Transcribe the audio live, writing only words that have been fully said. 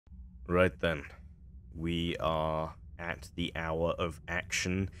Right then. We are at the hour of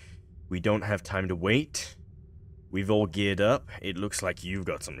action. We don't have time to wait. We've all geared up. It looks like you've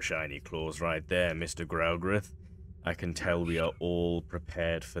got some shiny claws right there, Mr. Grry. I can tell we are all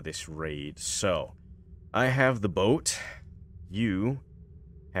prepared for this raid. So, I have the boat. You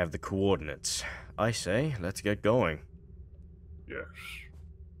have the coordinates. I say, let's get going. Yes.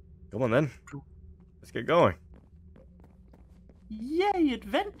 Come on then. Let's get going. Yay,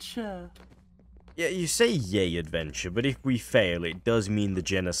 adventure! Yeah, you say yay adventure, but if we fail, it does mean the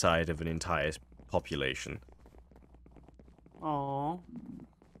genocide of an entire population. Aww.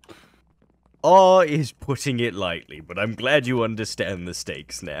 Aw is putting it lightly, but I'm glad you understand the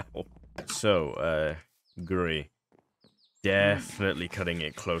stakes now. So, Grry. Definitely cutting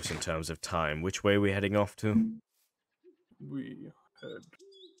it close in terms of time. Which way are we heading off to? We head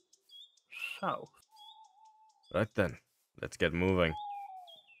south. Right then. Let's get moving.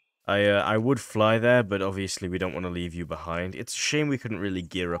 I would fly there, but obviously we don't want to leave you behind. It's a shame we couldn't really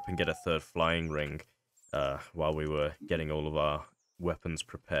gear up and get a third flying ring, while we were getting all of our weapons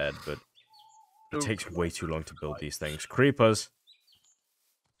prepared, but it takes way too long to build these things. Creepers!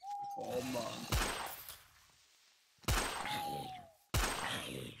 Oh man.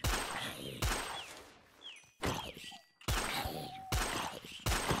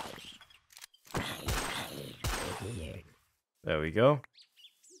 There we go.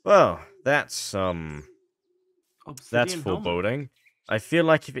 Well, that's Obsidian foreboding. I feel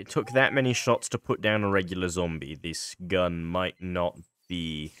like if it took that many shots to put down a regular zombie, this gun might not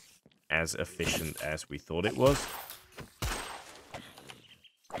be as efficient as we thought it was.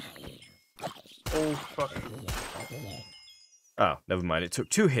 Oh fuck. Oh, never mind. It took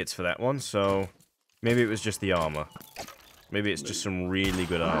 2 hits for that one, so maybe it was just the armor. Maybe it's just some really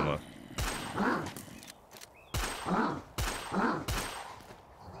good armor.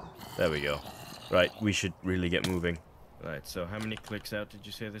 There we go. Right, we should really get moving. Right, so how many clicks out did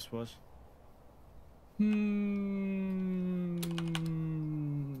you say this was?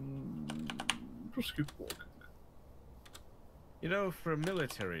 Just keep walking. You know, for a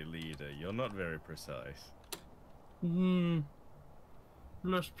military leader, you're not very precise.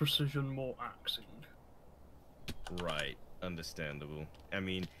 Less precision, more axing. Right, understandable. I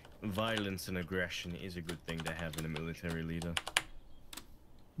mean, violence and aggression is a good thing to have in a military leader.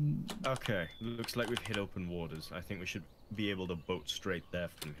 Okay, looks like we've hit open waters. I think we should be able to boat straight there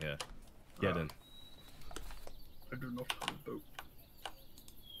from here. Get in. I do not have a boat.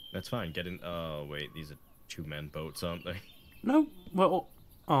 That's fine, get in. Oh, wait, these are 2-man boats, aren't they? No, well,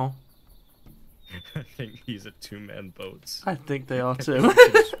 oh. I think these are 2-man boats. I think they are I too.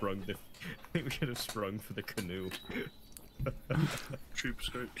 think we should have sprung for the canoe.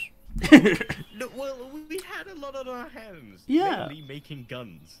 Cheapskates. No, well, we had a lot on our hands. Yeah. Mainly making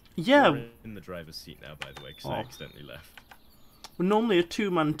guns. Yeah. We're in the driver's seat now, by the way, because I accidentally left. We're normally a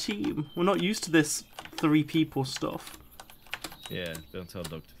 2-man team. We're not used to this 3 people stuff. Yeah, don't tell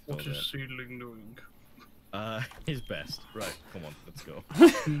Doug to What fill is that. Seedling doing? His best. Right, come on, let's go.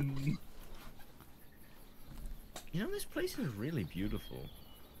 You know, this place is really beautiful.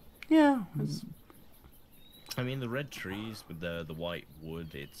 Yeah. I mean, the red trees with the white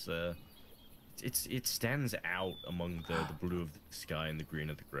wood, it stands out among the blue of the sky and the green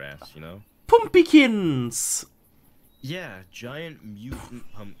of the grass, you know? Pumpkins! Yeah, giant mutant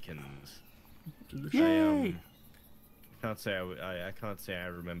pumpkins. Yay! I can't say I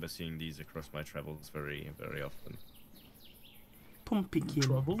remember seeing these across my travels very often. Pumpkin.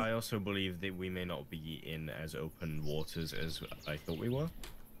 Trouble? I also believe that we may not be in as open waters as I thought we were.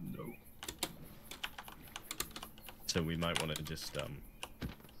 No. So we might want to just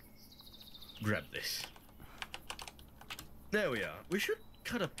grab this. There we are. We should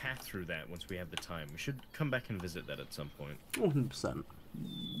cut a path through that once we have the time. We should come back and visit that at some point. 100%.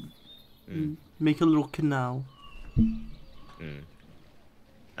 Make a little canal.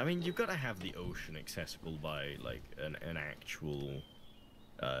 I mean, you've got to have the ocean accessible by, like, an actual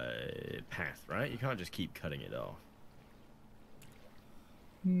path, right? You can't just keep cutting it off.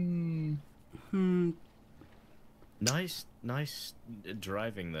 Nice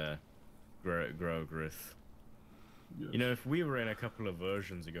driving there, Grry. Yes. You know, if we were in a couple of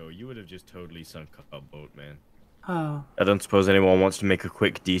versions ago, you would have just totally sunk our boat, man. Ah. I don't suppose anyone wants to make a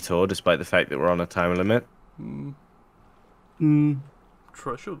quick detour, despite the fact that we're on a time limit.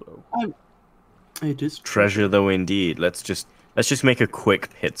 Treasure though. It is Treasure, though, indeed. Let's just make a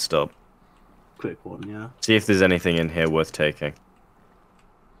quick pit stop. quick one, yeah. See if there's anything in here worth taking.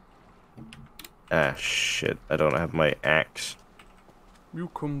 Ah, shit. I don't have my axe. You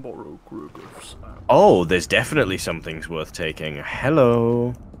can borrow Grry's axe. Oh, there's definitely some things worth taking.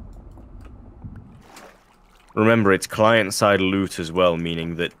 Hello. Remember, it's client-side loot as well,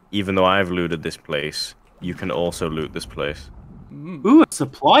 meaning that even though I've looted this place, you can also loot this place. Ooh, a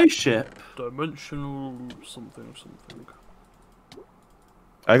supply ship. Dimensional something something.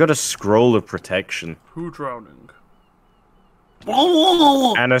 I got a scroll of protection. Who drowning?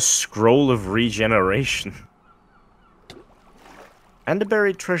 And a scroll of regeneration. And a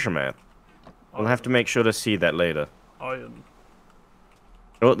buried treasure map. We'll have to make sure to see that later. Iron.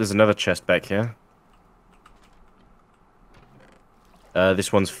 Oh, there's another chest back here.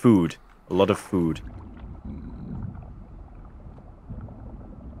 This one's food. A lot of food.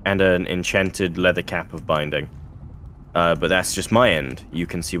 And an enchanted leather cap of binding. But that's just my end. You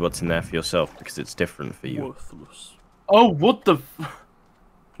can see what's in there for yourself, because it's different for you. Worthless. Oh, what the...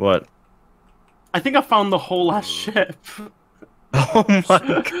 What? I think I found the whole ass ship. Oh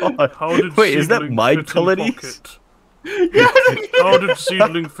my god. How did Wait, is that seedling my fit in colonies? pocket? Yeah, How did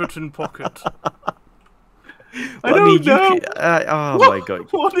seedling fit in pocket? I don't know. Oh What- my god.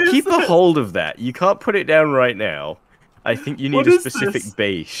 what is Keep a this? hold of that. You can't put it down right now. I think you need What a is specific this?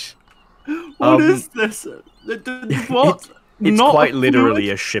 base. What is this? What? It's Not quite a literally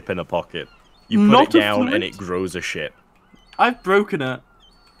fluid? a ship in a pocket. You put Not it a down and fluid? it grows a ship. I've broken it.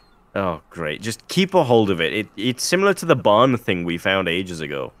 Oh, great. Just keep a hold of it. It's similar to the barn thing we found ages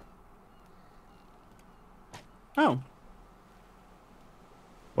ago. Oh.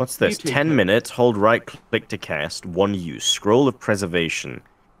 What's this? You take 10 it. minutes, hold right click to cast, 1 use. Scroll of Preservation.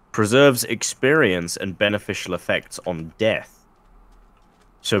 Preserves experience and beneficial effects on death.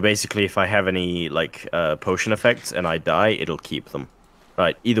 So basically, if I have any, like, potion effects and I die, it'll keep them.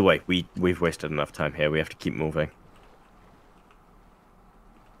 Right, either way, we've wasted enough time here. We have to keep moving.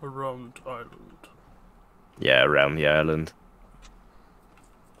 Around island. Yeah, around the island.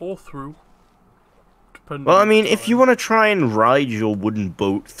 Or through. Depending Well, I on mean, the if you time. want to try and ride your wooden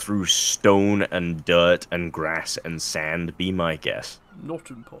boat through stone and dirt and grass and sand, be my guest.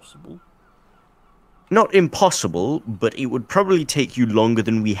 Not impossible. Not impossible, but it would probably take you longer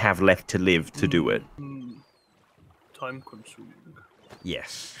than we have left to live to do it. Time consuming.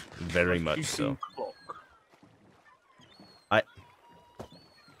 Yes, very much so. Ticking clock.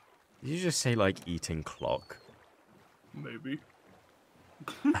 Did you just say, like, eating clock? Maybe.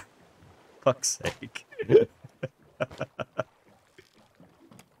 Fuck's sake.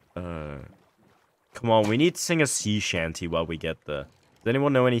 Come on, we need to sing a sea shanty while we get there. Does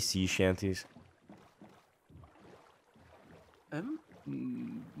anyone know any sea shanties? I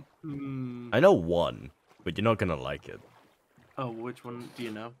know one, but you're not gonna like it. Oh, which one do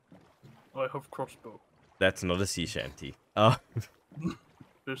you know? I have crossbow. That's not a sea shanty.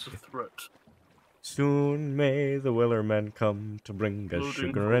 There's a threat. Soon may the Wellerman come to bring us Loading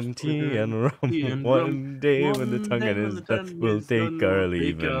sugar and crossbow. tea and rum. Tea and One rum. day when the One tonguing day when is the done, tonguing we'll is take done, our we'll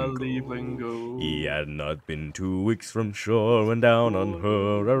leave take our and leave go. and go. He had not been 2 weeks from shore when down on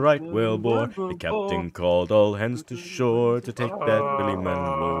her a right whale bore. The captain called all hands to shore to take that Billy man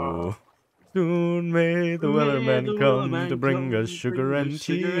low. Soon may the Wellerman come to bring us sugar and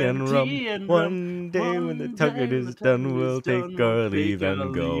tea and rum. One day when the tonguing is done, we'll take our leave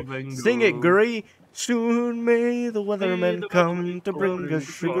and go. Sing it, Grry! Soon may the weatherman come to bring us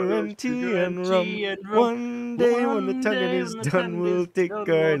sugar and tea and rum. One day when the tonguing is done, we'll take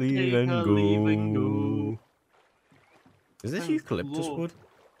our leave and go. Is this eucalyptus wood?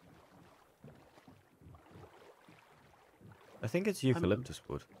 I think it's eucalyptus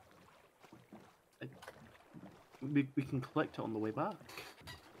wood. We can collect it on the way back.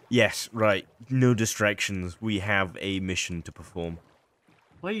 Yes, right. No distractions. We have a mission to perform.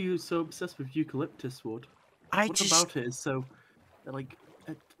 Why are you so obsessed with eucalyptus wood? I What just... about it is so, like,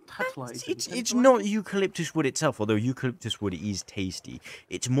 tantalizing? It's not eucalyptus wood itself, although eucalyptus wood is tasty.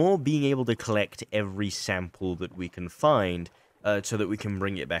 It's more being able to collect every sample that we can find, so that we can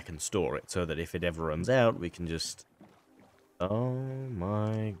bring it back and store it, so that if it ever runs out, we can just... Oh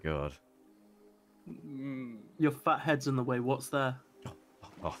my god. Your fat head's in the way. What's there?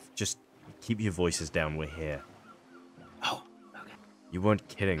 Oh, just keep your voices down, we're here. Oh, okay. You weren't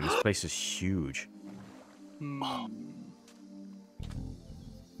kidding, this place is huge.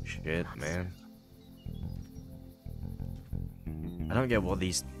 Shit, man. I don't get what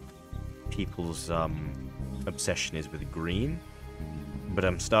these people's obsession is with green, but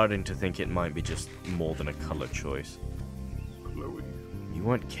I'm starting to think it might be just more than a color choice. Chloe. You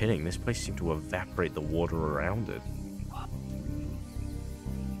weren't kidding, this place seemed to evaporate the water around it.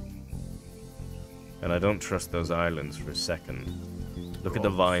 And I don't trust those islands for a second. Look at the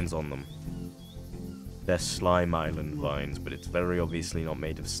vines on them. They're slime island vines, but it's very obviously not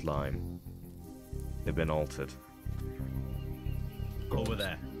made of slime. They've been altered. Over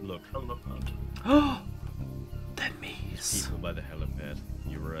there, look. Helipad. Nice. people by the helipad.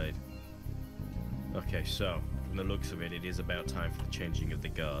 You're right. Okay, so, from the looks of it, it is about time for the changing of the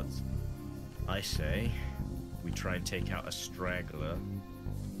guards. I say, we try and take out a straggler,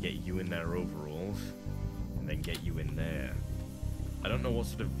 get you in their overalls, and then get you in there. I don't know what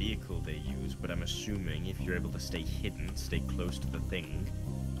sort of vehicle they use, but I'm assuming if you're able to stay hidden, stay close to the thing,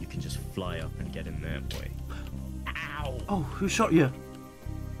 you can just fly up and get in that way. Ow! Oh, who shot you?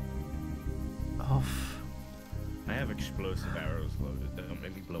 Oh. I have explosive arrows loaded. They don't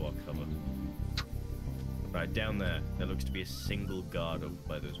make me blow our cover. Right, down there. There looks to be a single guard over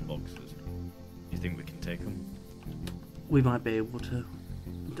by those boxes. You think we can take them? We might be able to.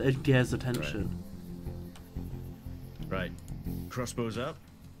 It gets attention. Right. Crossbows up.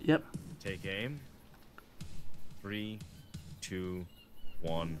 Yep. Take aim. 3, 2,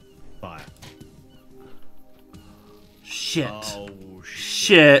 1, fire. Shit. Oh, shit.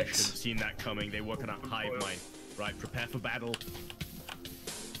 Shit. I should have seen that coming. They work on a hive mind. Right, prepare for battle.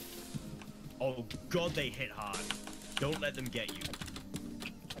 Oh, God, they hit hard. Don't let them get you.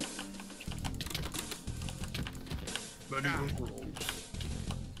 Many overalls.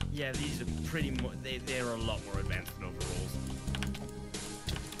 Yeah, these are pretty much... They're a lot more advanced than overalls.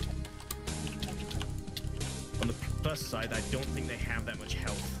 On the plus side, I don't think they have that much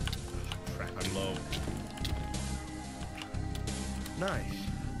health. Oh, crap, I'm low. Nice.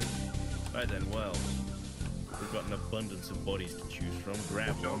 Right then, well... We've got an abundance of bodies to choose from.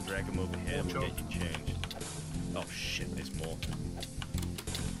 Grab one, drag them over here, we'll get you changed. Oh shit, there's more.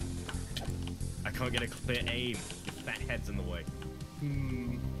 I can't get a clear aim. Your fat head's in the way.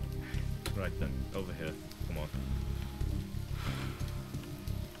 Right then, over here. Come on.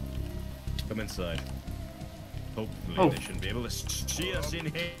 Come inside. Hopefully they shouldn't be able to see us in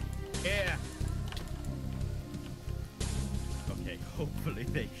here. Yeah. Okay, hopefully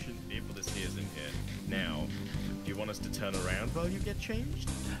they shouldn't be able to see us in here. Now, do you want us to turn around while you get changed?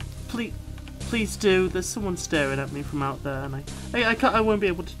 Please do. There's someone staring at me from out there, and I won't be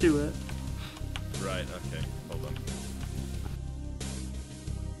able to do it. Right. Okay. Hold on.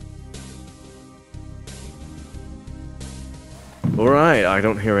 All right. I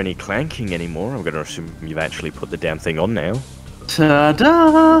don't hear any clanking anymore. I'm gonna assume you've actually put the damn thing on now.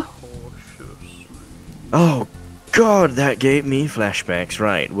 Ta-da! Oh God, that gave me flashbacks.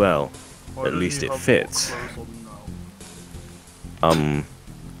 Right. Well. At least it fits. Don't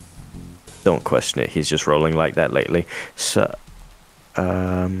question it. He's just rolling like that lately. So,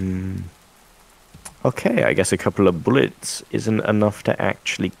 okay, I guess a couple of bullets isn't enough to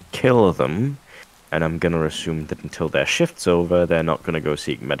actually kill them. And I'm gonna assume that until their shift's over, they're not gonna go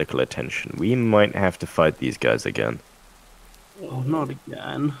seek medical attention. We might have to fight these guys again. Oh, not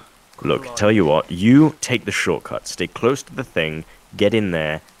again. Look, tell you what, you take the shortcut. Stay close to the thing, get in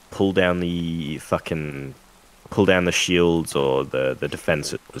there, pull down the shields or the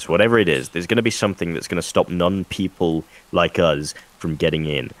defenses, whatever it is. There's going to be something that's going to stop non-people like us from getting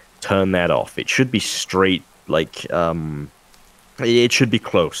in. Turn that off. It should be straight, like, it should be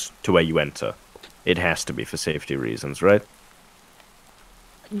close to where you enter. It has to be for safety reasons, right?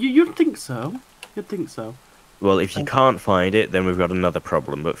 You'd think so. You'd think so. Well, if you can't find it, then we've got another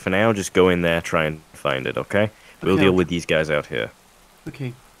problem. But for now, just go in there, try and find it, okay? We'll deal with these guys out here.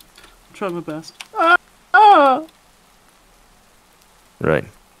 Okay. I'll try my best. Ah! Right.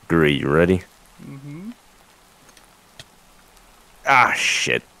 Grry, you ready? Mm-hmm. Ah,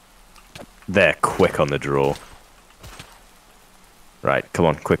 shit. They're quick on the draw. Right, come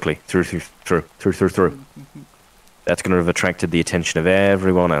on, quickly. Through. That's going to have attracted the attention of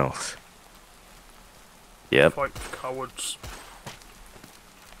everyone else. Yep. Fight cowards.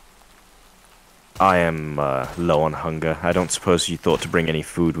 I am low on hunger. I don't suppose you thought to bring any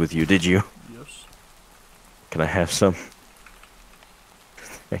food with you, did you? Yes. Can I have some?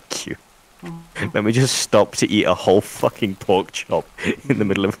 Thank you. Let me just stop to eat a whole fucking pork chop in the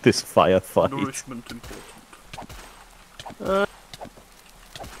middle of this firefight. Nourishment important.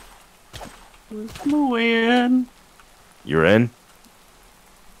 Where's my way in? You're in?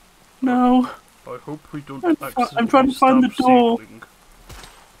 No. I hope we don't I'm trying to find the door. Seedling.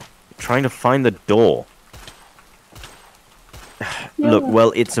 Trying to find the door. Look,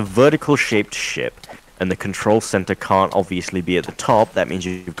 well, it's a vertical shaped ship, and the control center can't obviously be at the top. That means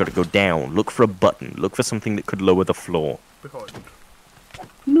you've got to go down. Look for a button. Look for something that could lower the floor. Behind.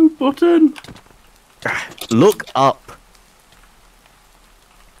 No button. Look up.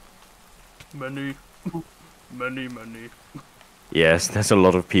 Many. Yes, there's a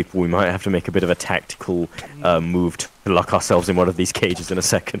lot of people. We might have to make a bit of a tactical move to lock ourselves in one of these cages in a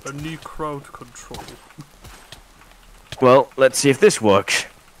second. Any crowd control. Well, let's see if this works.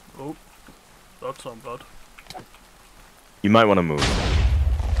 Oh, that sounds bad. You might want to move.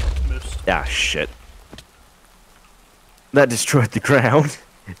 Missed. Ah, shit. That destroyed the ground.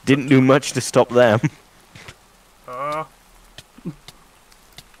 Didn't do much to stop them.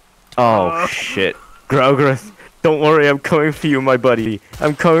 Oh, shit. Growgrith, don't worry, I'm coming for you, my buddy.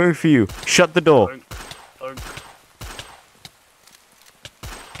 I'm coming for you. Shut the door. Don't.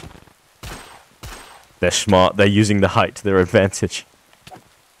 They're smart. They're using the height to their advantage.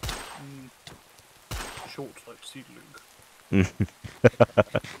 Short like seedling.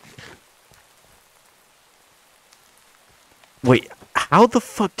 Wait, how the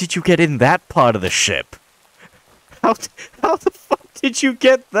fuck did you get in that part of the ship? How the fuck did you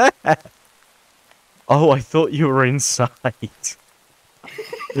get there? Oh, I thought you were inside.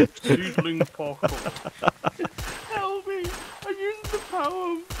 Seedling parkour. Help me! I'm using the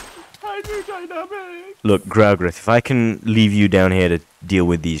power of hydrodynamics! Look, Growgrith, if I can leave you down here to deal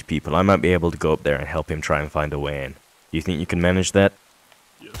with these people, I might be able to go up there and help him try and find a way in. Do you think you can manage that?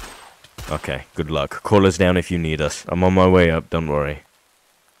 Yes. Okay, good luck. Call us down if you need us. I'm on my way up, don't worry.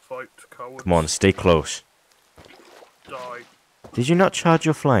 Fight, cowards. Come on, stay close. Die. Did you not charge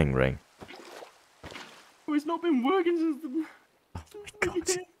your flying ring? Oh, it's not been working since the... Oh my god.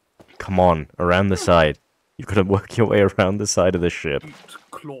 Come on, around the side. You've got to work your way around the side of the ship. Eat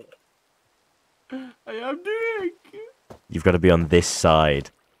claw. I am doing! You've got to be on this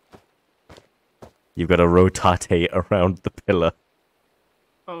side. You've got to rotate around the pillar.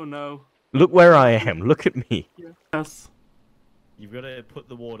 Oh no. Look where I am. Look at me. Yes. You've got to put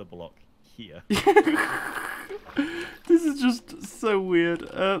the water block here. This is just so weird.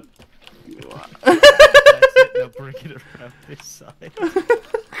 That's it. Now bring it around this side.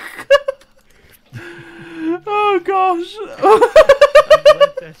 Oh gosh. I'm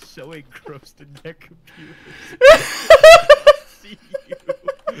glad they're so engrossed in their computers. See you.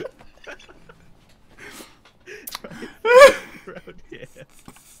 Around here.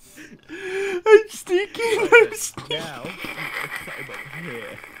 I'm sneaking. I'm sneaking. Now, climb up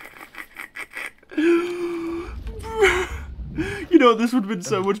here. You know, this would have been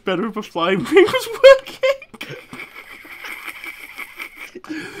so much better if a flying ring was working.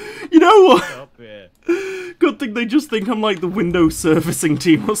 You know what? Up here. Good thing they just think I'm like the Windows servicing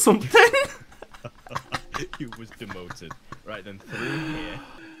team or something. You was demoted. Right then, through here.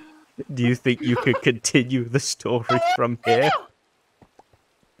 Do you think you could continue the story from here?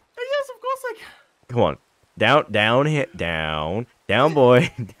 Yes, of course I can. Come on. Down here. Down,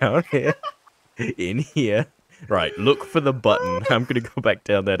 boy. Down here. In here. Right, look for the button. I'm gonna go back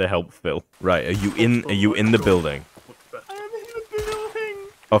down there to help Phil. Right, are you in the building? I am in the building.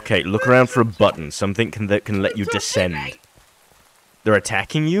 Okay, look around for a button. Something that can let you descend. They're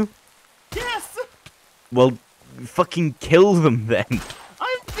attacking you? Yes. Well, fucking kill them then.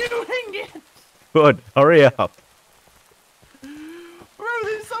 I'm doing it. Good, hurry up. Bro,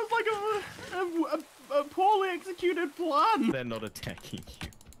 this sounds like a poorly executed plan. They're not attacking you.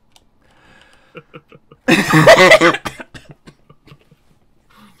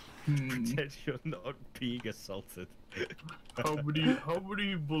 Pretend you're not being assaulted. How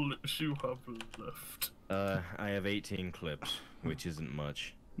many bullets you have left? I have 18 clips, which isn't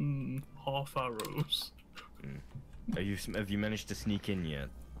much. Half arrows. Have you managed to sneak in yet?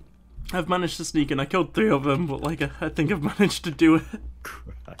 I've managed to sneak in. I killed 3 of them, but like I think I've managed to do it.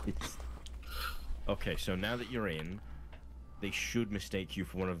 Christ. Okay, so now that you're in, they should mistake you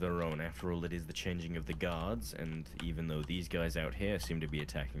for one of their own. After all, it is the changing of the guards, and even though these guys out here seem to be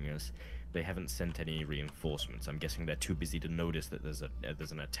attacking us, they haven't sent any reinforcements. I'm guessing they're too busy to notice that there's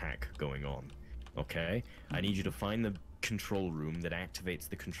an attack going on. Okay? I need you to find the control room that activates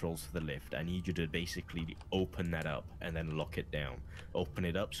the controls for the lift. I need you to basically open that up and then lock it down. Open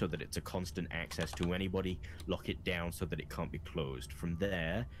it up so that it's a constant access to anybody. Lock it down so that it can't be closed. From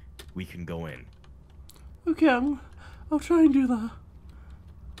there, we can go in. Okay, I'll try and do that.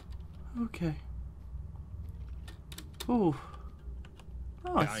 Okay. Oh,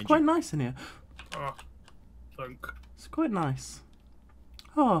 it's Behind quite you. nice in here. Ah, thunk. It's quite nice.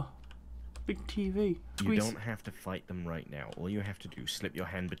 Oh, big TV. You Squeeze. don't have to fight them right now. All you have to do is slip your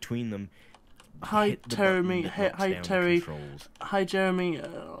hand between them. Hi, hit the Terry. button that knocks Hi, down the Terry. controls. Hi, Jeremy.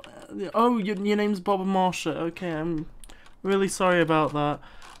 Oh, your name's Bob and Marsha. Okay, I'm really sorry about that.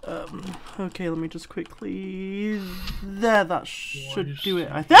 Okay, let me just quickly... There, that should do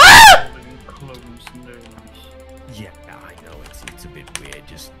it, I think. Yeah, I know, it's a bit weird.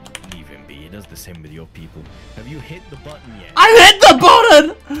 Just leave him be. He does the same with your people. Have you hit the button yet? I hit the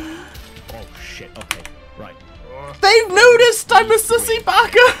button! Oh, shit. Okay, right. They've noticed I'm a sussy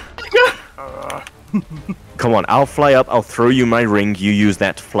backer! Come on, I'll fly up. I'll throw you my ring. You use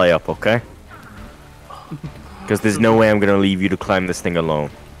that to fly up, okay? Because there's no way I'm going to leave you to climb this thing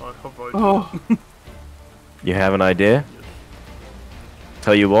alone. I have idea. Oh. You have an idea?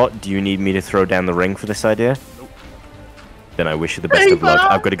 Tell you what, do you need me to throw down the ring for this idea? Nope. Then I wish you the best of luck.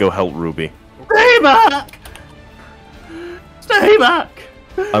 I've got to go help Ruby. Stay back! Stay back!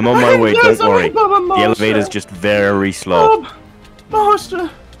 I'm on my way, don't worry. Baba The Master. elevator's just very slow. Bob! Master!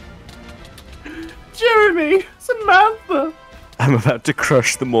 Jeremy! Samantha! I'm about to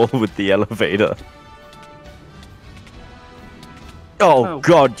crush them all with the elevator. Oh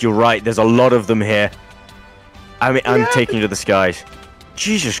god, you're right, there's a lot of them here. I'm taking you to the skies.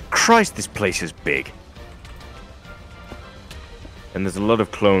 Jesus Christ, this place is big. And there's a lot of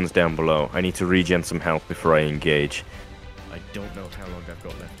clones down below. I need to regen some health before I engage. I don't know how long I've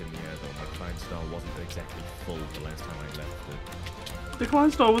got left in the air though. My Klein Star wasn't exactly full the last time I left it. The Klein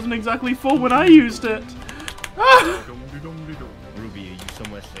Star wasn't exactly full when I used it. Ah! Ruby, are you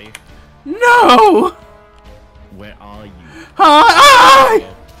somewhere safe? No! Where are you? Hi!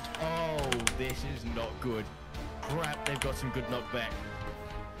 Oh, this is not good. Crap, they've got some good knockback.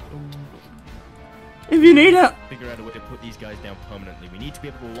 If you need it. Figure out a way to put these guys down permanently. We need to be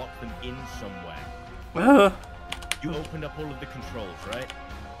able to lock them in somewhere. You opened up all of the controls, right?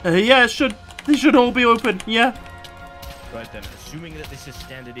 Yeah, they should all be open, yeah. Right then, assuming that this is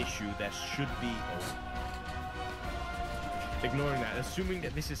standard issue, there should be... Oh. Ignoring that, assuming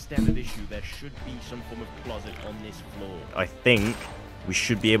that this is standard issue, there should be some form of closet on this floor. I think we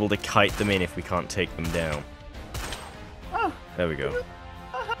should be able to kite them in if we can't take them down. There we go.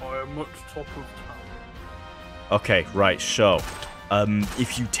 I am at top of town. Okay, right, so...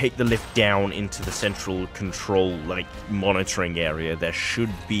 if you take the lift down into the central control, like, monitoring area, there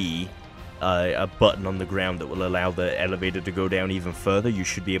should be a button on the ground that will allow the elevator to go down even further. You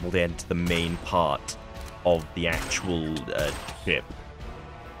should be able to enter the main part of the actual ship.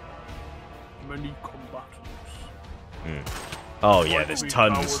 Many combatants. Oh yeah, there's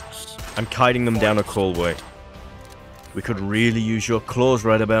tons. I'm kiting them down a crawlway. We could really use your claws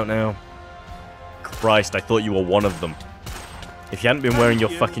right about now. Christ, I thought you were one of them. If you hadn't been wearing your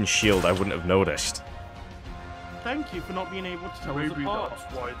fucking shield, I wouldn't have noticed. Thank you for not being able to tell us Maybe apart.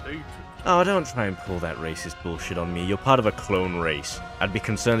 that's why they took. Oh, don't try and pull that racist bullshit on me. You're part of a clone race. I'd be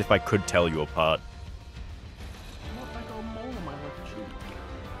concerned if I could tell you apart. What, I got a mole on my left cheek?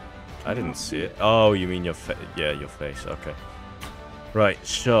 I didn't see it. Oh, you mean your face? Yeah, your face. Okay. Right.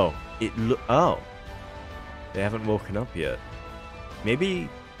 So it oh, they haven't woken up yet. Maybe.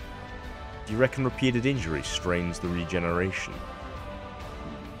 Do you reckon repeated injury strains the regeneration?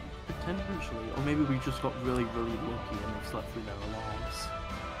 Potentially, or maybe we just got really, really lucky and they slept through their alarms.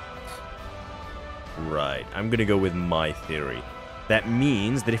 Right. I'm gonna go with my theory. That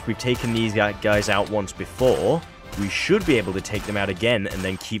means that if we've taken these guys out once before, we should be able to take them out again and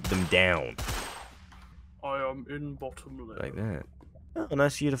then keep them down. I am in bottom left. Like that. Oh,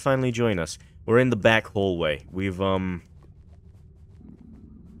 nice of you to finally join us. We're in the back hallway. We've, Do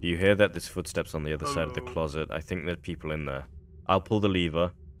you hear that? There's footsteps on the other side of the closet. I think there's people in there. I'll pull the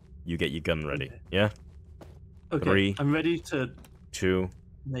lever. You get your gun ready. Okay. Yeah? Okay, 3, I'm ready to 2,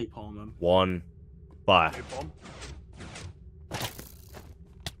 napalm them. 1, fire. Hey, bomb.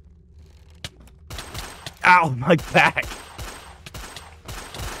 Ow, my back!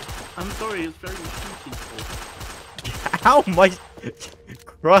 I'm sorry, it's very shooty. Ow, my...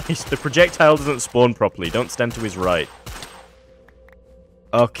 Christ, the projectile doesn't spawn properly. Don't stand to his right.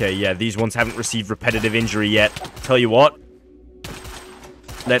 Okay, yeah, these ones haven't received repetitive injury yet. Tell you what.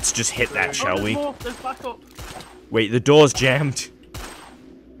 Let's just hit that, shall we? More. There's backup. Wait, the door's jammed.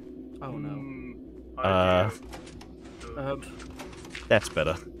 Oh no. That's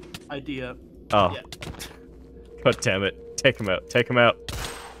better. Idea. Oh. Yeah. God damn it. Take him out. Take him out.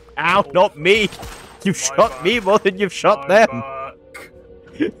 Ow, not me! You shot me more than you've shot them!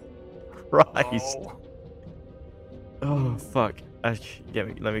 Christ. Oh, fuck. Let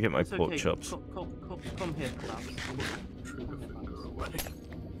me get my It's pork okay. chops. Come here, Klaus.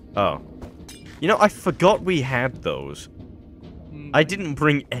 Oh. You know, I forgot we had those. I didn't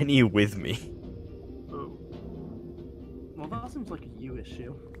bring any with me. Oh. Well, that seems like a you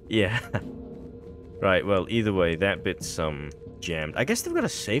issue. Yeah. Right, well, either way, that bit's, jammed. I guess they've got a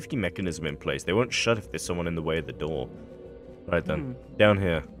safety mechanism in place. They won't shut if there's someone in the way of the door. Right then. Down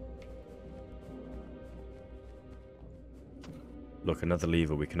here. Look, another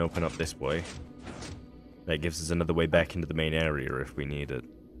lever. We can open up this way. That gives us another way back into the main area if we need it.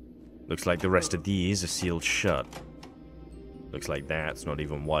 Looks like the rest of these are sealed shut. Looks like that's not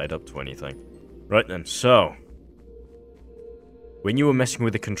even wired up to anything. Right then, so... when you were messing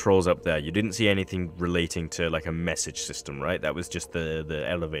with the controls up there, you didn't see anything relating to, like, a message system, right? That was just the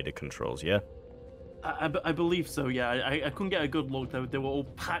elevator controls, yeah? I believe so, yeah. I couldn't get a good look. They were all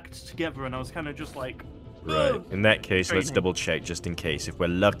packed together, and I was kind of just like... Right. "Ugh." In that case, let's Training. double check just in case. If we're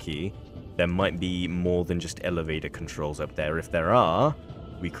lucky, there might be more than just elevator controls up there. If there are,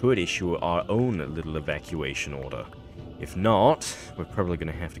 we could issue our own little evacuation order. If not, we're probably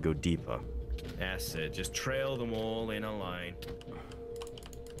going to have to go deeper. That's it. Just trail them all in a line.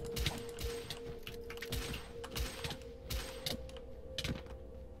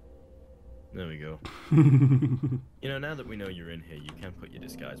 There we go. You know, now that we know you're in here, you can put your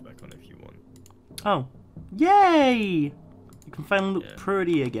disguise back on if you want. Oh. Yay! You can finally look Yeah.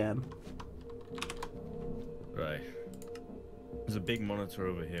 pretty again. Right. There's a big monitor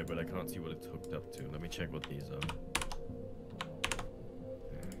over here, but I can't see what it's hooked up to. Let me check what these are.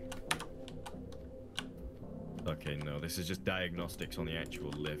 Okay, no, this is just diagnostics on the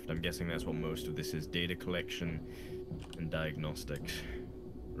actual lift. I'm guessing that's what most of this is. Data collection and diagnostics.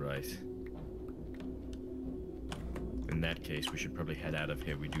 Right. In that case, we should probably head out of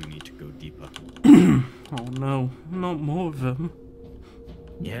here. We do need to go deeper. Oh no, not more of them.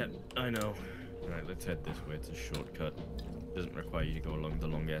 Yeah, I know. Alright, let's head this way. It's a shortcut. Doesn't require you to go along the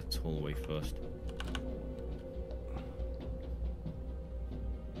long-ass hallway first.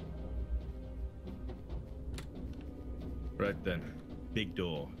 Right then. Big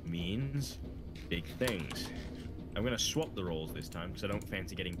door means big things. I'm gonna swap the roles this time because I don't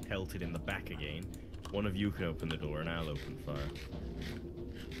fancy getting pelted in the back again. One of you can open the door and I'll open fire.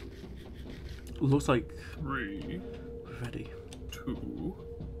 Looks like 3, ready. 2,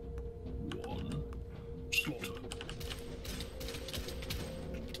 1. Slaughter.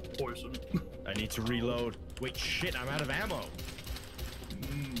 Poison. I need to reload. Wait, shit, I'm out of ammo.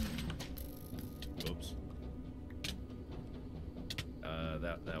 Oops.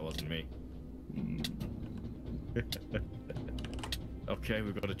 That wasn't me. Okay,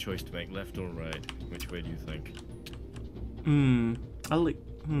 we've got a choice to make, left or right. Which way do you think?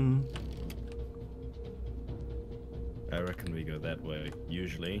 I reckon we go that way.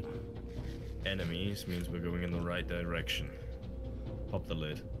 Usually, enemies means we're going in the right direction. Pop the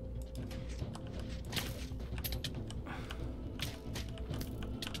lid.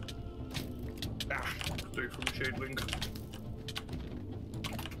 Stay from Shadeling.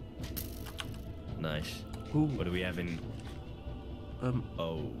 Nice. Ooh. What do we have in...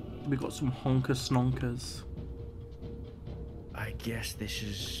 Oh. We got some honker snonkers. I guess this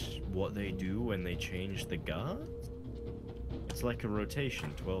is what they do when they change the guards? It's like a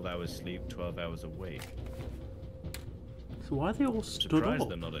rotation. 12 hours sleep, 12 hours awake. So why are they all stood Surprised up?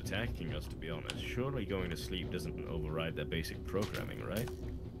 they're not attacking us, to be honest. Surely going to sleep doesn't override their basic programming, right?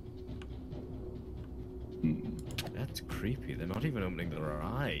 That's creepy. They're not even opening their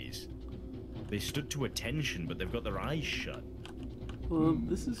eyes. They stood to attention, but they've got their eyes shut. Well,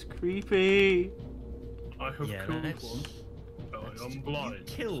 this is creepy. I have killed one. I am You blind.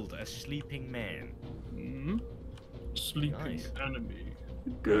 killed a sleeping man. Sleeping Nice. enemy.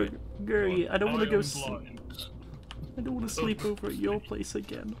 Grry, I don't want to go. blind. I don't want to sleep over at your place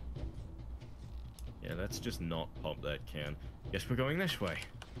again. Yeah, let's just not pop that can. Guess we're going this way.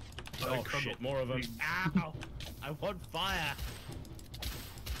 I Oh cannot shit, more of them. Ow! I want fire!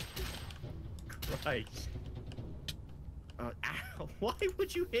 Christ. Ow! Why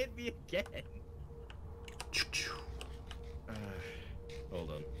would you hit me again?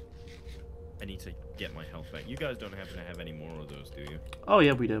 Hold on. I need to get my health back. You guys don't happen to have any more of those, do you? Oh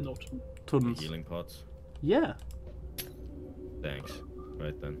yeah, we do. Not Tons. Healing pots? Yeah. Thanks.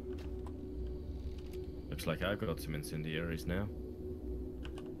 Right then. Looks like I've got some incendiaries now.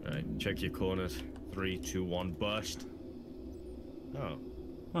 Right, check your corners. 3, 2, 1, burst. Oh.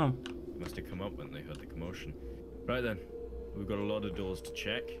 Oh. Must have come up when they heard the commotion. Right then. We've got a lot of doors to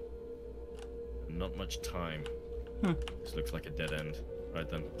check. And not much time. This looks like a dead end. Right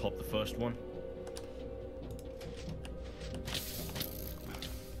then, pop the first one.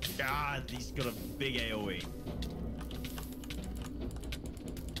 God, he's got a big AoE.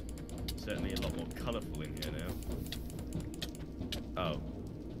 Certainly a lot more colourful in here now. Oh.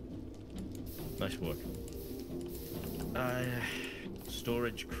 Nice work.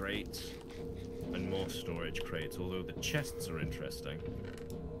 Storage crates. And more storage crates, although the chests are interesting.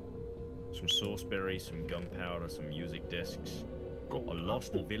 Some sauceberries, some gunpowder, some music discs. A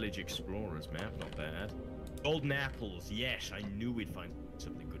Lost Village Explorers map, not bad. Golden apples, yes, I knew we'd find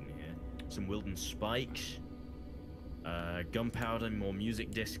something good in here. Some Wilden spikes. Gunpowder, more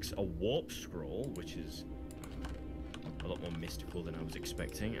music discs, a warp scroll, which is a lot more mystical than I was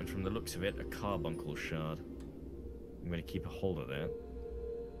expecting, and from the looks of it, a carbuncle shard. I'm going to keep a hold of that.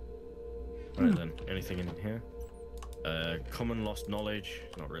 Right then, anything in here? Common lost knowledge.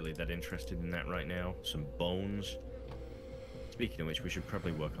 Not really that interested in that right now. Some bones. Speaking of which, we should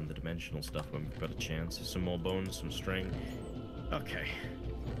probably work on the dimensional stuff when we've got a chance. Some more bones, some string. Okay.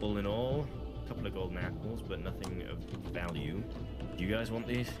 All in all, a couple of golden apples, but nothing of value. Do you guys want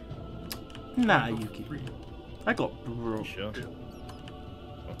these? Nah, you keep it. I got broke. Sure.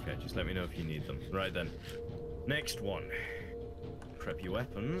 Okay, just let me know if you need them. Right then. Next one. Prep your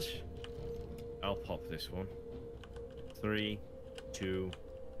weapons. I'll pop this one. 3, 2,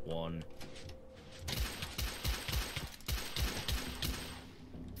 1.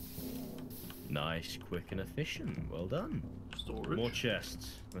 Nice, quick, and efficient. Well done. Storage. More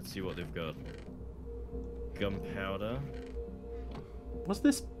chests. Let's see what they've got. Gunpowder. What's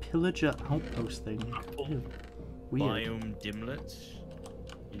this pillager outpost thing? Ew. Weird. Biome dimlets.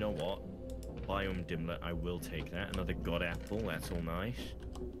 You know what? Biome dimlet, I will take that. Another god apple, that's all nice.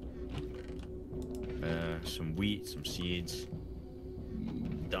 Some wheat, some seeds.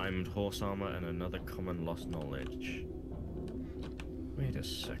 Diamond horse armor, and another common lost knowledge. Wait a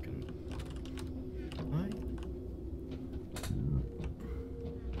second. What?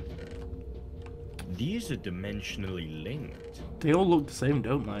 These are dimensionally linked. They all look the same,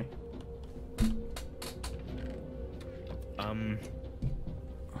 don't they? I'm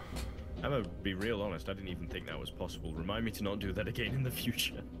gonna be real honest, I didn't even think that was possible. Remind me to not do that again in the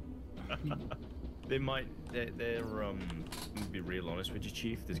future. They're to be real honest with you,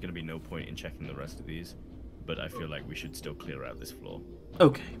 Chief, there's gonna be no point in checking the rest of these. But I feel like we should still clear out this floor.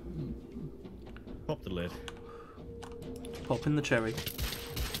 Okay. Pop the lid. Pop in the cherry.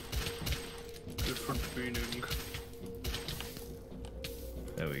 Different meaning.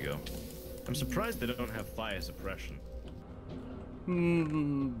 There we go. I'm surprised they don't have fire suppression.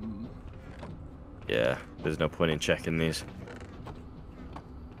 Yeah, there's no point in checking these.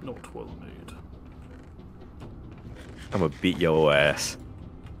 Not well made. I'm gonna beat your ass.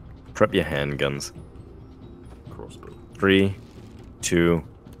 Prep your handguns. Crossbow. 3, 2,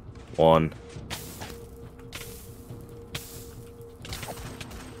 1.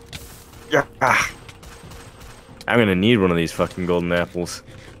 Yeah. I'm gonna need one of these fucking golden apples.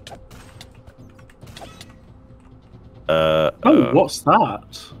 What's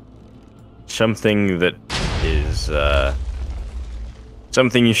that? Something that is,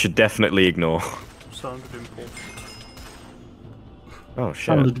 something you should definitely ignore. Sounded important. Oh, shit.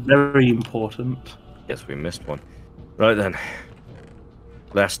 Sounded very important. Guess we missed one. Right then.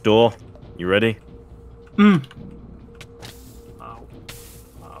 Last door. You ready? Mm. Ow.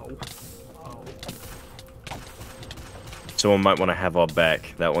 Ow. Ow. Someone might want to have our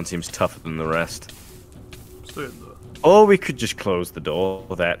back. That one seems tougher than the rest. Stay in there. Or we could just close the door.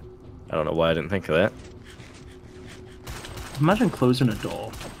 That. I don't know why I didn't think of that. Imagine closing a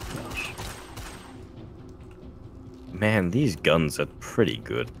door. Gosh. Man, these guns are pretty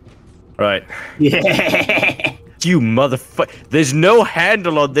good. Right. Yeah. You motherfucker. There's no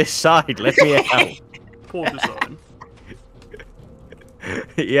handle on this side. Let me out. Poor design.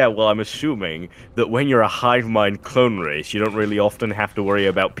 Yeah, well, I'm assuming that when you're a hive mind clone race, you don't really often have to worry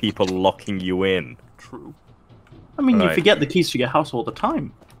about people locking you in. True. I mean, you Right. forget the keys to your house all the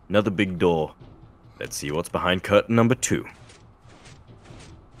time. Another big door. Let's see what's behind curtain number 2.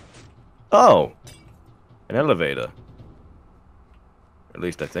 Oh! An elevator. At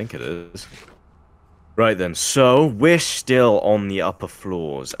least I think it is. Right then, so we're still on the upper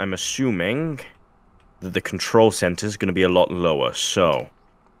floors. I'm assuming that the control center is going to be a lot lower, so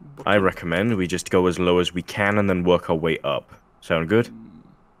I recommend we just go as low as we can and then work our way up. Sound good?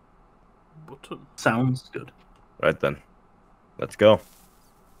 Button. Sounds good. Right then. Let's go.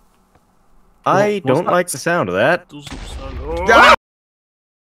 I what's don't that? like the sound of that. Doesn't sound.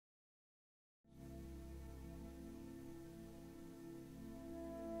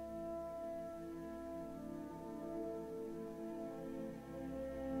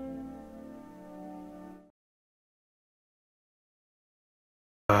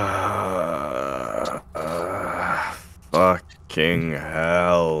 Oh! Ah! Fucking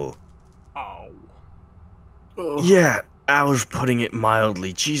hell. Ow. Yeah, I was putting it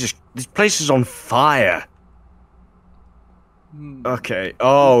mildly. Jesus, this place is on fire. Okay.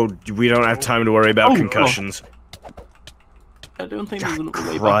 Oh, we don't have time to worry about Oh, concussions. I don't think there's another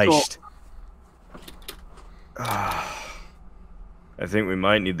way back up. Christ. I think we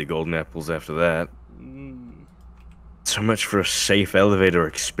might need the golden apples after that. So much for a safe elevator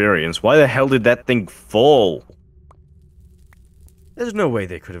experience. Why the hell did that thing fall? There's no way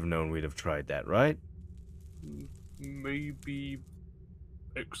they could have known we'd have tried that, right? Maybe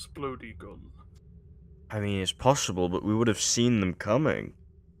explodey gun. I mean, it's possible, but we would have seen them coming.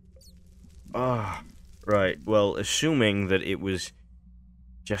 Right, well, assuming that it was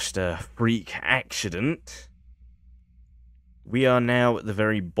just a freak accident, we are now at the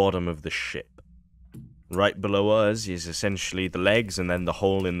very bottom of the ship. Right below us is essentially the legs and then the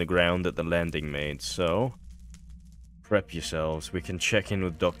hole in the ground that the landing made, so prep yourselves. We can check in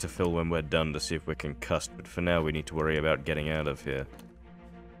with Dr. Phil when we're done to see if we're concussed, but for now we need to worry about getting out of here.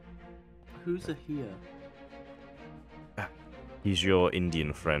 Who's a here? He's your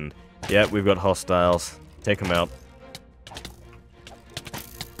Indian friend. Yeah, we've got hostiles. Take them out.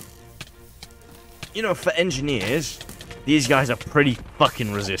 You know, for engineers, these guys are pretty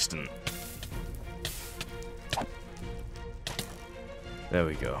fucking resistant. There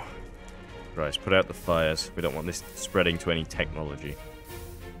we go. Right, put out the fires. We don't want this spreading to any technology.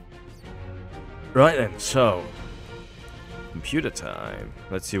 Right then, so... computer time.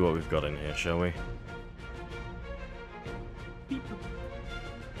 Let's see what we've got in here, shall we? Beep boop.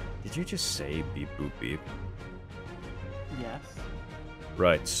 Did you just say beep boop beep? Yes.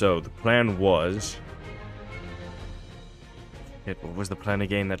 Right, so the plan was... Shit, what was the plan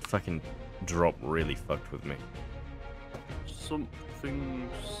again? That fucking drop really fucked with me. Something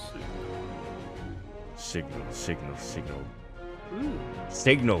Signal. Ooh.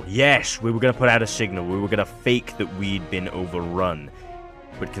 Signal, yes! We were gonna put out a signal. We were gonna fake that we'd been overrun.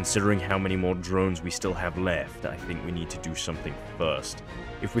 But considering how many more drones we still have left, I think we need to do something first.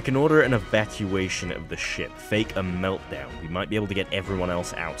 If we can order an evacuation of the ship, fake a meltdown, we might be able to get everyone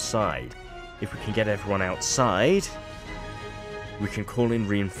else outside. If we can get everyone outside, we can call in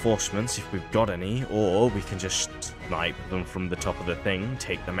reinforcements if we've got any, or we can just snipe them from the top of the thing,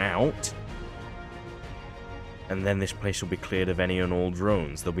 take them out, and then this place will be cleared of any and all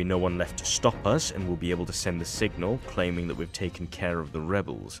drones. There'll be no one left to stop us, and we'll be able to send the signal claiming that we've taken care of the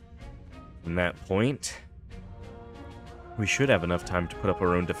rebels. From that point, we should have enough time to put up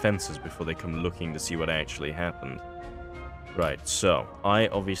our own defenses before they come looking to see what actually happened. Right, so, I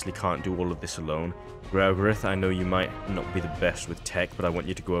obviously can't do all of this alone. Grry, I know you might not be the best with tech, but I want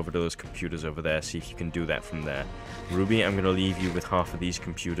you to go over to those computers over there, see if you can do that from there. Ruby, I'm going to leave you with half of these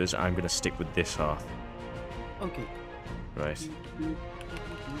computers. I'm going to stick with this half. Okay. Right.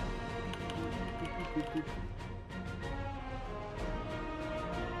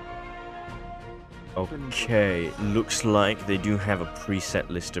 Okay, looks like they do have a preset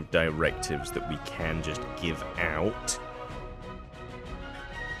list of directives that we can just give out.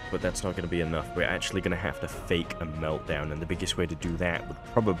 But that's not going to be enough. We're actually going to have to fake a meltdown, and the biggest way to do that would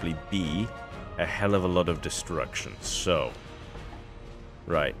probably be a hell of a lot of destruction. So,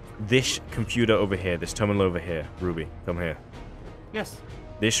 right, this computer over here, this terminal over here, Ruby, come here. Yes.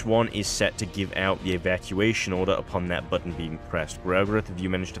 This one is set to give out the evacuation order upon that button being pressed. Grry, have you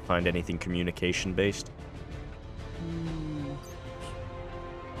managed to find anything communication-based?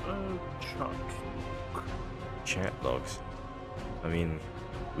 Chat logs. I mean,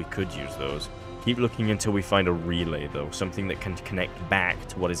 we could use those. Keep looking until we find a relay, though. Something that can connect back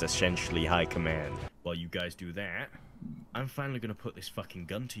to what is essentially high command. While you guys do that, I'm finally gonna put this fucking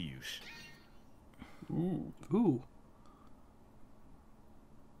gun to use. Ooh. Ooh.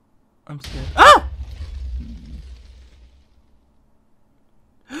 I'm scared. Ah!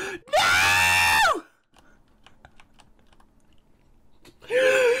 No!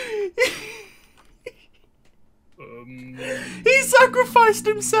 He sacrificed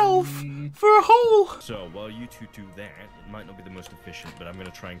himself for a hole! So, while you two do that, it might not be the most efficient, but I'm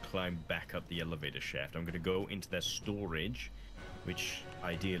gonna try and climb back up the elevator shaft. I'm gonna go into their storage, which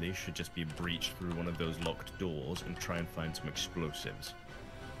ideally should just be breached through one of those locked doors, and try and find some explosives.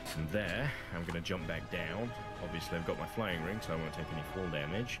 From there, I'm gonna jump back down. Obviously, I've got my flying ring, so I won't take any fall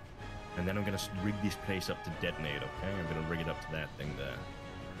damage. And then I'm gonna rig this place up to detonate, okay? I'm gonna rig it up to that thing there.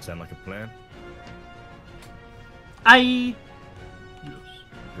 Sound like a plan? Aye. Yes.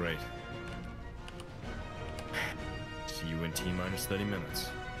 Great. See you in T-minus 30 minutes.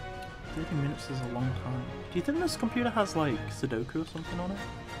 30 minutes is a long time. Do you think this computer has, like, Sudoku or something on it?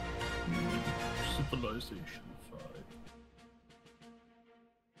 Civilization 5.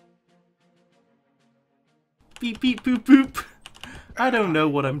 Beep beep boop boop. I don't know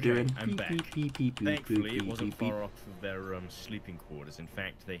what I'm doing. I'm beep, back. Beep beep beep boop Thankfully, boop, it wasn't beep, beep. far off of their sleeping quarters. In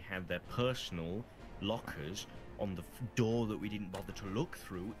fact, they had their personal lockers on the door that we didn't bother to look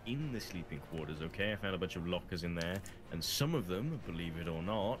through in the sleeping quarters, okay? I found a bunch of lockers in there, and some of them, believe it or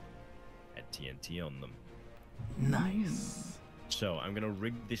not, had TNT on them. Nice. So, I'm gonna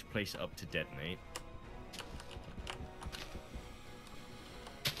rig this place up to detonate.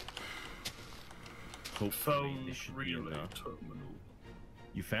 Hopefully, Found this should be relay enough. terminal.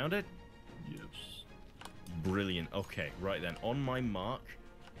 You found it? Yes. Brilliant. Okay, right then. On my mark,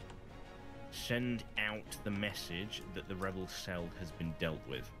 send out the message that the rebel cell has been dealt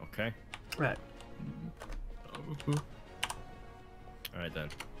with, okay? Right. Alright then.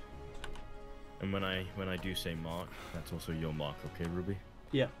 And when I do say mark, that's also your mark, okay, Ruby?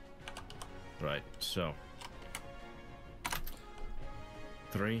 Yeah. Right, so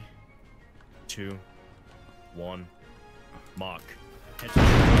 3, 2, 1, mark.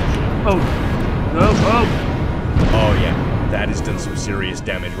 Oh, no, oh! Oh yeah, that has done some serious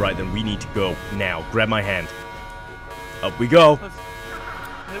damage. Right then, we need to go now. Grab my hand. Up we go.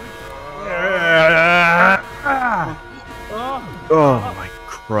 Oh my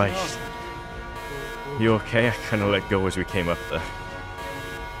Christ. You okay? I kind of let go as we came up there.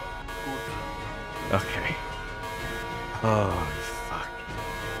 Okay. Oh, fuck.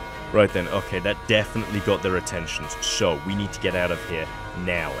 Right then, okay, that definitely got their attention. So, we need to get out of here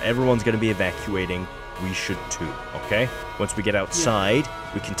now. Everyone's going to be evacuating. We should too, okay? Once we get outside,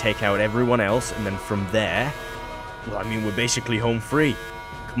 we can take out everyone else, and then from there, well, I mean, we're basically home free.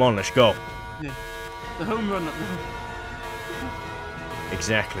 Come on, let's go. Yeah. The home run up now.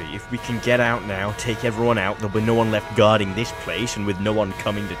 Exactly. If we can get out now, take everyone out, there'll be no one left guarding this place, and with no one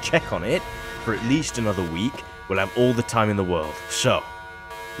coming to check on it for at least another week, we'll have all the time in the world. So,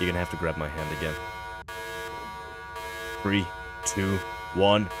 you're gonna have to grab my hand again. 3, 2,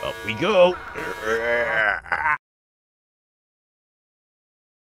 1, up we go!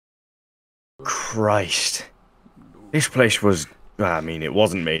 Christ. This place was... I mean, it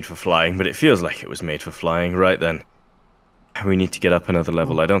wasn't made for flying, but it feels like it was made for flying. Right then. We need to get up another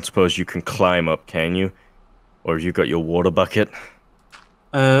level. I don't suppose you can climb up, can you? Or have you got your water bucket?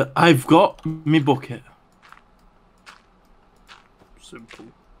 I've got me bucket. Simple.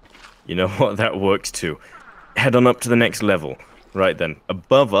 You know what? That works too. Head on up to the next level. Right then.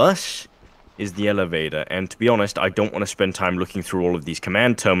 Above us is the elevator, and to be honest, I don't want to spend time looking through all of these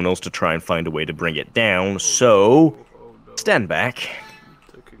command terminals to try and find a way to bring it down, so... stand back.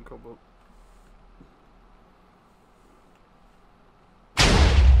 Taking cover.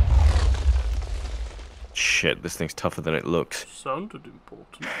 Shit, this thing's tougher than it looks. Sounded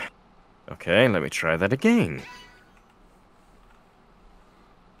important. Okay, let me try that again.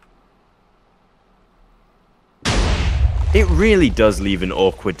 It really does leave an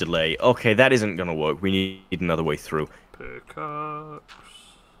awkward delay. Okay, that isn't gonna work. We need another way through. Pickaxe.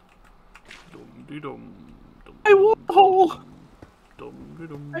 Dum-de-dum. I want the hole!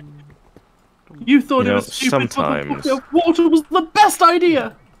 Dum-de-dum. You thought You it know, was stupid, sometimes- but the bucket of water was the best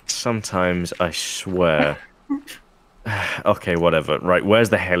idea! Sometimes, I swear. Okay, whatever. Right, where's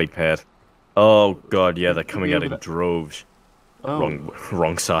the helipad? Oh god, yeah, they're coming out in droves. Oh.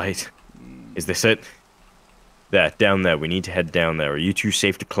 Wrong side. Is this it? There, down there. We need to head down there. Are you too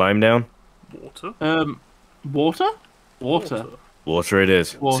safe to climb down? Water? Water? Water. Water it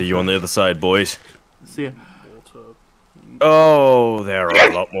is. Water. See you on the other side, boys. See ya. Water. Oh, there are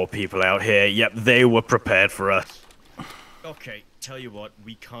a lot more people out here. Yep, they were prepared for us. Okay, tell you what,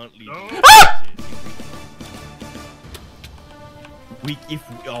 we can't leave.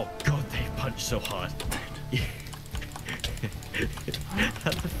 Oh god, they punched so hard.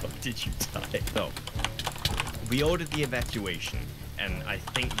 How the fuck did you die? No. We ordered the evacuation, and I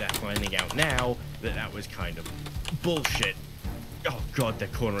think they're finding out now that that was kind of bullshit. Oh god, they're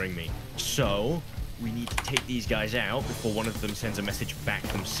cornering me. So, we need to take these guys out before one of them sends a message back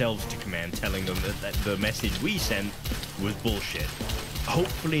themselves to command telling them that the message we sent was bullshit.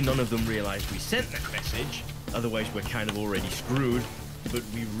 Hopefully none of them realize we sent that message, otherwise we're kind of already screwed, but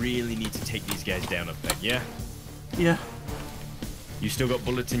we really need to take these guys down a peg, yeah? Yeah. You still got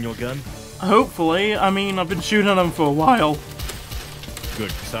bullets in your gun? Hopefully. I mean, I've been shooting them for a while. Good,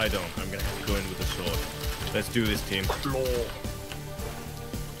 because I don't. I'm gonna have to go in with a sword. Let's do this, team. Floor.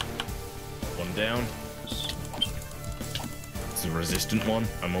 One down. It's a resistant one.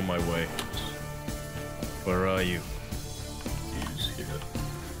 I'm on my way. Where are you? He's here.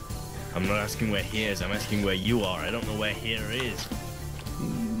 I'm not asking where he is. I'm asking where you are. I don't know where here is.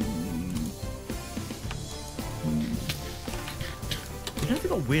 You know, they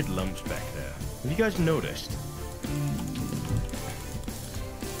got weird lumps back there. Have you guys noticed?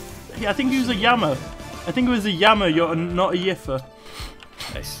 Yeah, I think he was a yammer. I think it was a yammer, you're not a yiffer.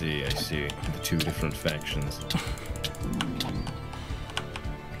 I see, I see. The two different factions.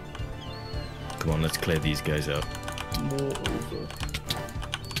 Come on, let's clear these guys out. More over.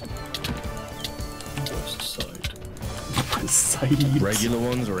 West side. Side. Regular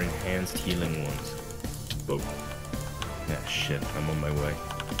ones or enhanced healing ones? Both. Ah, shit, I'm on my way.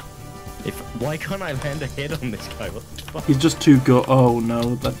 Why can't I land a hit on this guy? What the fuck? He's just too good. Oh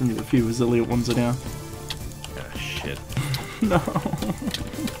no, I think a few resilient ones are now. Ah, shit. No.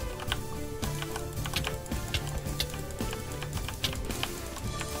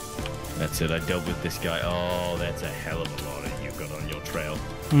 That's it, I dealt with this guy. Oh, that's a hell of a lot of you got on your trail.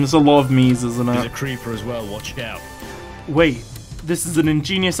 And there's a lot of me's, isn't There's a it? creeper as well, watch out. Wait, this is an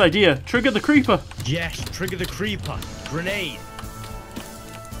ingenious idea. Trigger the creeper. Yes, trigger the creeper. Grenade.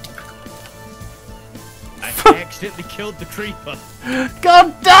 I accidentally killed the creeper.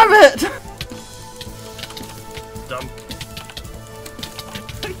 God damn it! Dumb.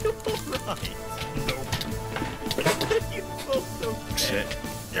 Are you alright? No. You both okay? Shit.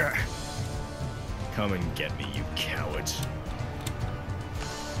 Come and get me, you cowards.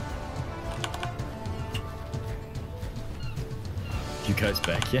 You guys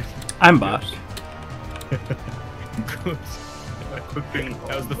back yet? I'm back. Good.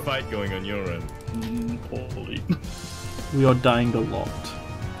 How's the fight going on your end? Poorly. We are dying a lot.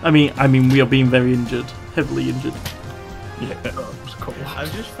 I mean, we are being very injured. Heavily injured. Yeah, that was cool.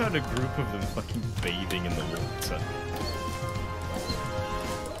 I've just found a group of them fucking bathing in the water.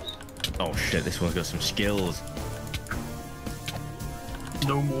 Oh shit, this one's got some skills.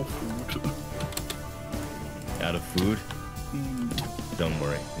 No more food. Out of food? Don't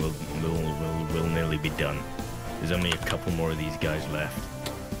worry, we'll nearly be done. There's only a couple more of these guys left.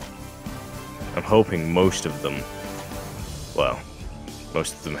 I'm hoping most of them, well,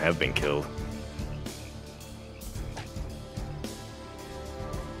 most of them have been killed.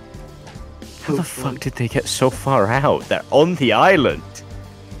 How the fuck did they get so far out? They're on the island!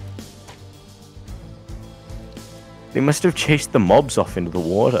 They must have chased the mobs off into the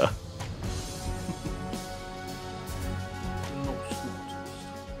water.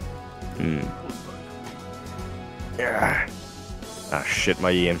 Yeah. Ah shit,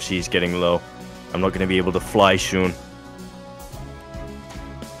 my EMC is getting low. I'm not gonna be able to fly soon.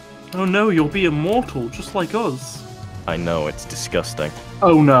 Oh no, you'll be immortal, just like us. I know, it's disgusting.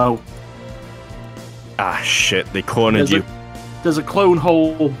 Oh no. Ah shit, they cornered you. There's a clone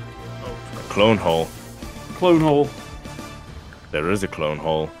hole. Clone hole. Clone hole. There is a clone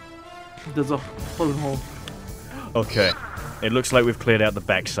hole. There's a clone hole. Okay. It looks like we've cleared out the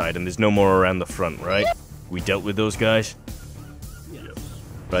backside and there's no more around the front, right? We dealt with those guys? Yes.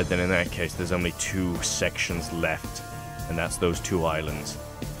 Right, then in that case, there's only 2 sections left, and that's those 2 islands.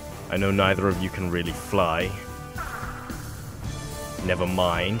 I know neither of you can really fly. Never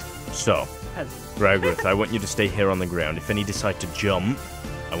mind. So, Gragworth, I want you to stay here on the ground. If any decide to jump,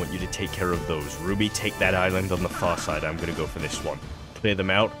 I want you to take care of those. Ruby, take that island on the far side. I'm gonna go for this one. Clear them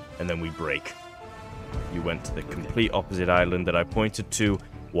out, and then we break. You went to the complete opposite island that I pointed to.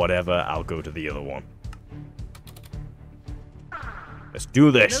 Whatever, I'll go to the other one. Let's do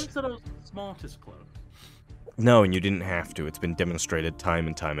I this! never said I was the smartest clone. No, and you didn't have to. It's been demonstrated time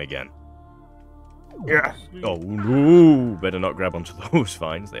and time again. Yeah. Oh, no. Better not grab onto those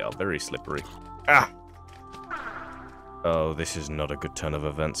vines. They are very slippery. Ah! Oh, this is not a good turn of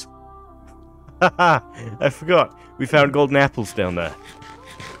events. Haha! I forgot. We found golden apples down there.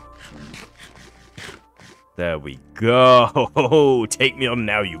 There we go. Take me on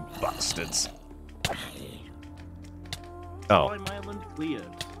now, you bastards. Oh. Island cleared.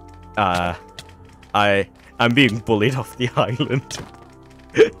 I'm being bullied off the island.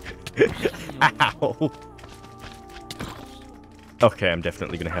 Ow. Okay, I'm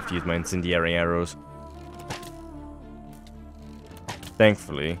definitely gonna have to use my incendiary arrows.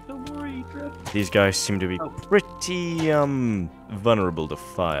 Thankfully, Don't worry, Griff. these guys seem to be pretty, vulnerable to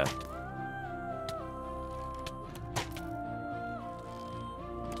fire.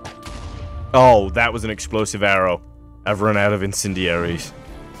 Oh, that was an explosive arrow. I've run out of incendiaries.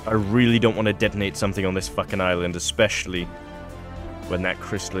 I really don't want to detonate something on this fucking island, especially when that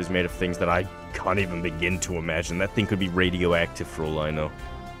crystal is made of things that I can't even begin to imagine. That thing could be radioactive for all I know.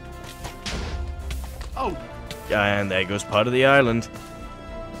 Oh! And there goes part of the island.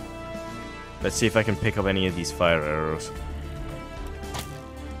 Let's see if I can pick up any of these fire arrows.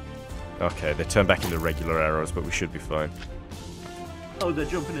 Okay, they turn back into regular arrows, but we should be fine. Oh, they're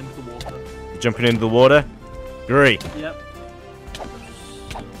jumping into the water. Jumping into the water? Grry, Yep.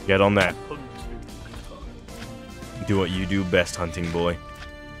 get on that. Do what you do best, hunting boy.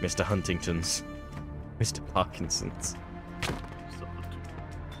 Mr. Huntington's. Mr. Parkinson's.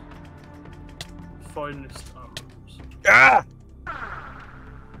 Finest arrows. Ah!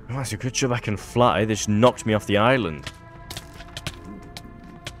 Oh, it's a good job I can fly. This knocked me off the island.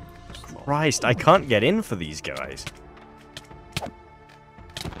 Christ, I can't get in for these guys.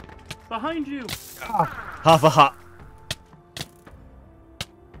 Behind you! Half a hut.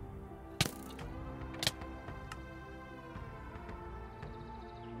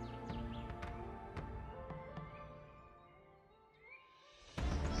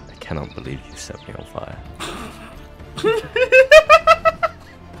 I cannot believe you set me on fire.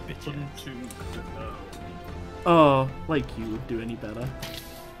 Hunting now. Oh, like you would do any better.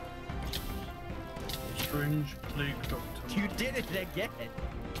 Strange plague doctor. You did it again!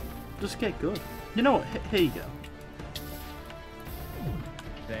 Just get good. You know what? Here you go.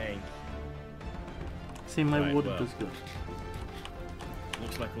 Dang. See, my Right, water well. does good.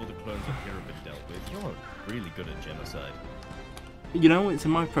 Looks like all the clones up here have been dealt with. You're really good at genocide. You know, it's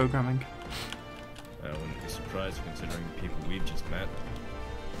in my programming. I wouldn't be surprised considering the people we've just met.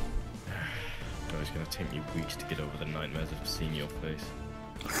 Oh, it's gonna take me weeks to get over the nightmares of seeing your face.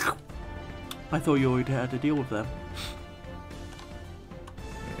 I thought you already had to deal with them.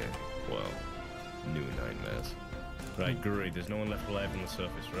 Okay, well, new nightmares. Right, Grry, there's no one left alive on the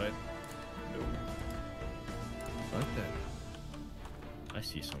surface, right? No. Right then. I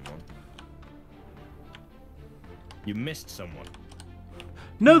see someone. You missed someone.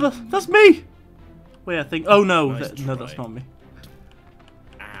 No, that's me! Wait, I think... Oh, no, Nice no, that's try. not me.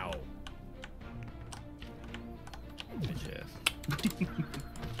 Ow. Bitch ass.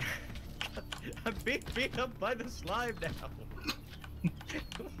 I'm being beat up by the slime now.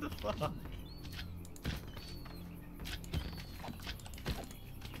 What the fuck?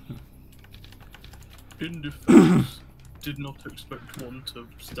 In defense, did not expect one to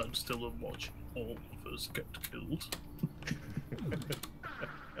stand still and watch all of us get killed.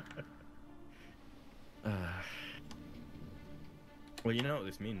 Well, you know what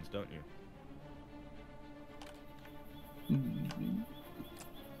this means, don't you?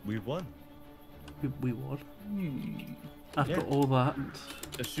 We've won. We what? Hmm. After Yeah. all that...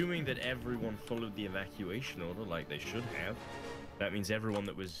 Assuming that everyone followed the evacuation order like they should have, that means everyone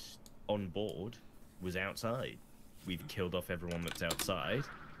that was on board was outside. We've killed off everyone that's outside,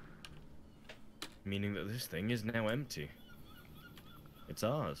 meaning that this thing is now empty. It's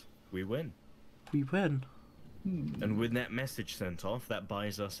ours. We win. We win. And with that message sent off, that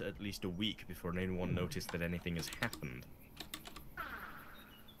buys us at least a week before anyone noticed that anything has happened.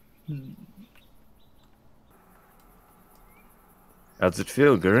 How's it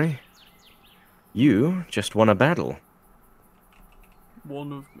feel, Grry? You just won a battle.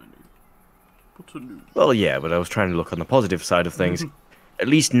 One of many. But a new. Well, yeah, but I was trying to look on the positive side of things. At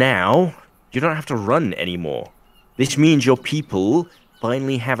least now, you don't have to run anymore. This means your people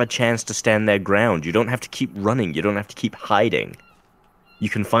finally have a chance to stand their ground. You don't have to keep running. You don't have to keep hiding. You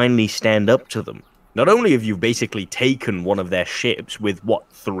can finally stand up to them. Not only have you basically taken one of their ships with, what,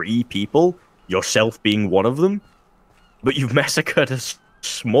 3 people? Yourself being one of them? But you've massacred a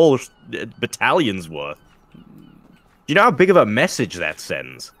small battalion's worth. Do you know how big of a message that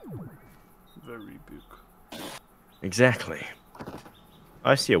sends? Very big. Exactly.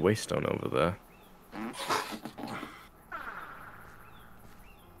 I see a waystone over there.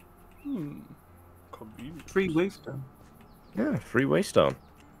 Convenient. Free waystone. Yeah, free waystone.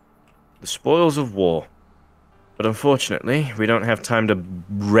 The spoils of war. But unfortunately, we don't have time to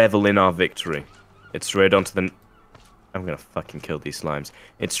revel in our victory. It's straight on to the... I'm gonna fucking kill these slimes.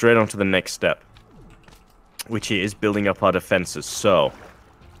 It's straight on to the next step. Which is building up our defenses. So,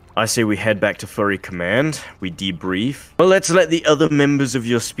 I say we head back to Furry Command, we debrief. Well, let's let the other members of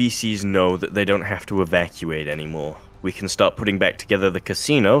your species know that they don't have to evacuate anymore. We can start putting back together the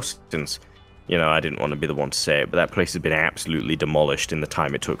casino, since, you know, I didn't want to be the one to say it, but that place has been absolutely demolished in the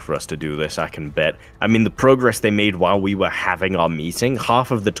time it took for us to do this, I can bet. I mean, the progress they made while we were having our meeting, half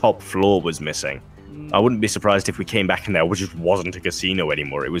of the top floor was missing. I wouldn't be surprised if we came back and there just wasn't a casino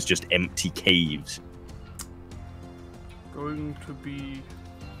anymore, it was just empty caves. Going to be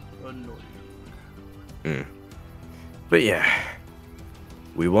annoying. But yeah,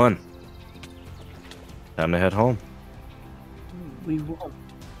 we won. Time to head home. We won.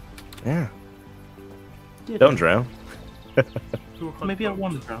 Yeah. Did Don't it? drown. Maybe I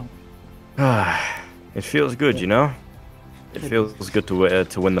won drown. It feels good, you know? It feels good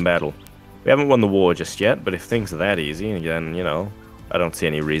to win the battle. We haven't won the war just yet, but if things are that easy, then, you know, I don't see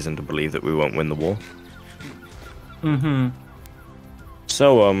any reason to believe that we won't win the war.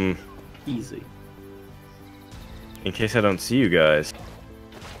 So, Easy. in case I don't see you guys,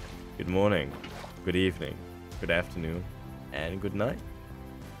 good morning, good evening, good afternoon, and good night.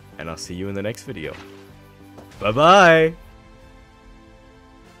 And I'll see you in the next video. Bye-bye!